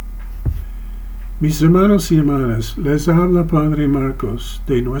Mis hermanos y hermanas, les habla Padre Marcos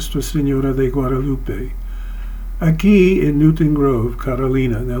de Nuestra Señora de Guadalupe, aquí en Newton Grove,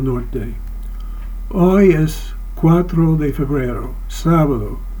 Carolina del Norte. Hoy es 4 de febrero,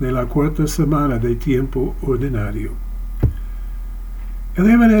 sábado de la cuarta semana de tiempo ordinario. El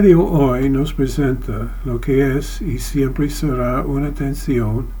Evangelio hoy nos presenta lo que es y siempre será una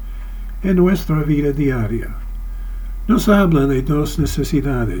tensión en nuestra vida diaria. Nos habla de dos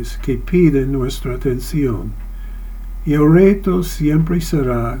necesidades que piden nuestra atención, y el reto siempre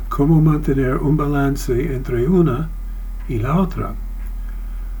será cómo mantener un balance entre una y la otra.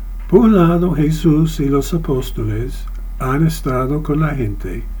 Por un lado, Jesús y los apóstoles han estado con la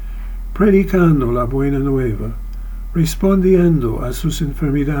gente, predicando la buena nueva, respondiendo a sus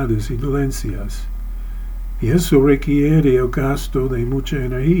enfermedades y dolencias, y eso requiere el gasto de mucha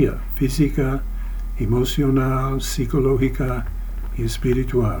energía física, emocional, psicológica y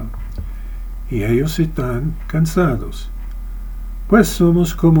espiritual. Y ellos están cansados, pues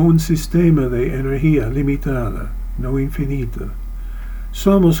somos como un sistema de energía limitada, no infinita.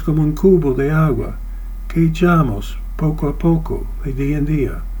 Somos como un cubo de agua que echamos poco a poco, de día en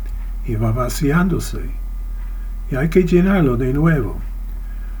día, y va vaciándose. Y hay que llenarlo de nuevo.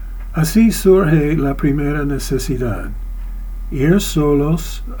 Así surge la primera necesidad: ir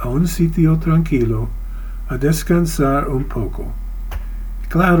solos a un sitio tranquilo a descansar un poco.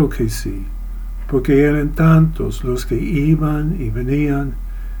 Claro que sí, porque eran tantos los que iban y venían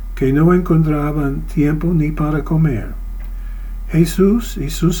que no encontraban tiempo ni para comer. Jesús y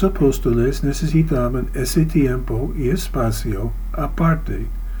sus apóstoles necesitaban ese tiempo y espacio aparte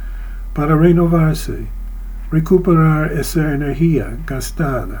para renovarse, recuperar esa energía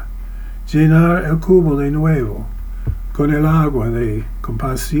gastada, llenar el cubo de nuevo con el agua de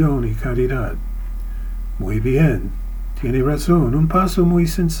compasión y caridad. Muy bien, tiene razón, un paso muy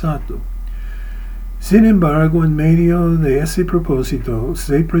sensato. Sin embargo, en medio de ese propósito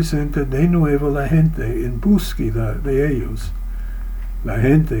se presenta de nuevo la gente en búsqueda de ellos. La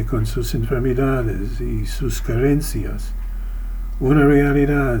gente con sus enfermedades y sus carencias, una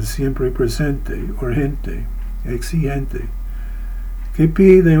realidad siempre presente, urgente, exigente, que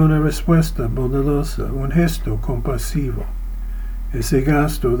pide una respuesta bondadosa, un gesto compasivo, ese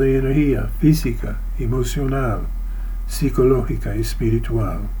gasto de energía física, emocional, psicológica y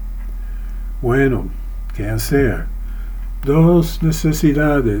espiritual. Bueno, ¿qué hacer? Dos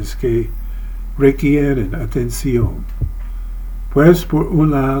necesidades que requieren atención. Pues por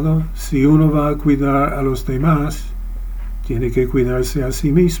un lado, si uno va a cuidar a los demás, tiene que cuidarse a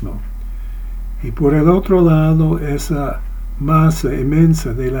sí mismo. Y por el otro lado, esa masa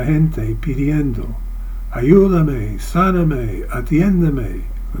inmensa de la gente pidiendo: ayúdame, sáname, atiéndeme,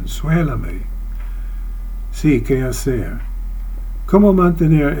 consuélame. Sí, ¿qué hacer? ¿Cómo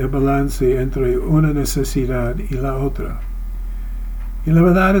mantener el balance entre una necesidad y la otra? Y la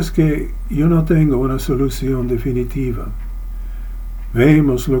verdad es que yo no tengo una solución definitiva.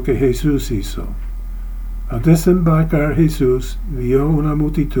 Vemos lo que Jesús hizo. Al desembarcar Jesús vio una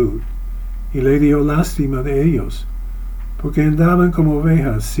multitud y le dio lástima de ellos, porque andaban como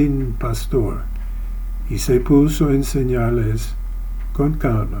ovejas sin pastor, y se puso a enseñarles con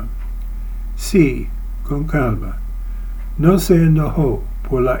calma. Sí, con calma. No se enojó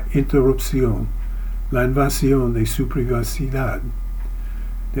por la interrupción, la invasión de su privacidad.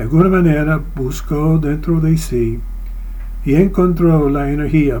 De alguna manera buscó dentro de sí y encontró la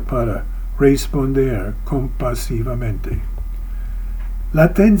energía para responder compasivamente.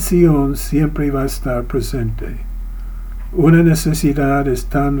 La tensión siempre va a estar presente. Una necesidad es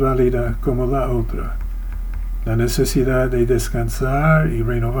tan válida como la otra. La necesidad de descansar y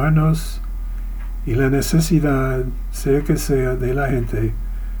renovarnos, y la necesidad, sea que sea, de la gente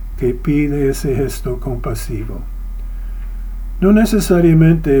que pide ese gesto compasivo. No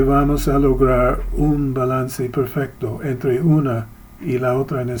necesariamente vamos a lograr un balance perfecto entre una y la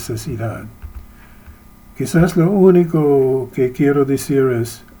otra necesidad. Quizás lo único que quiero decir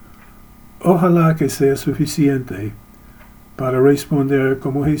es: ojalá que sea suficiente para responder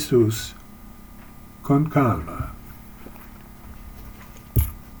como Jesús, con calma.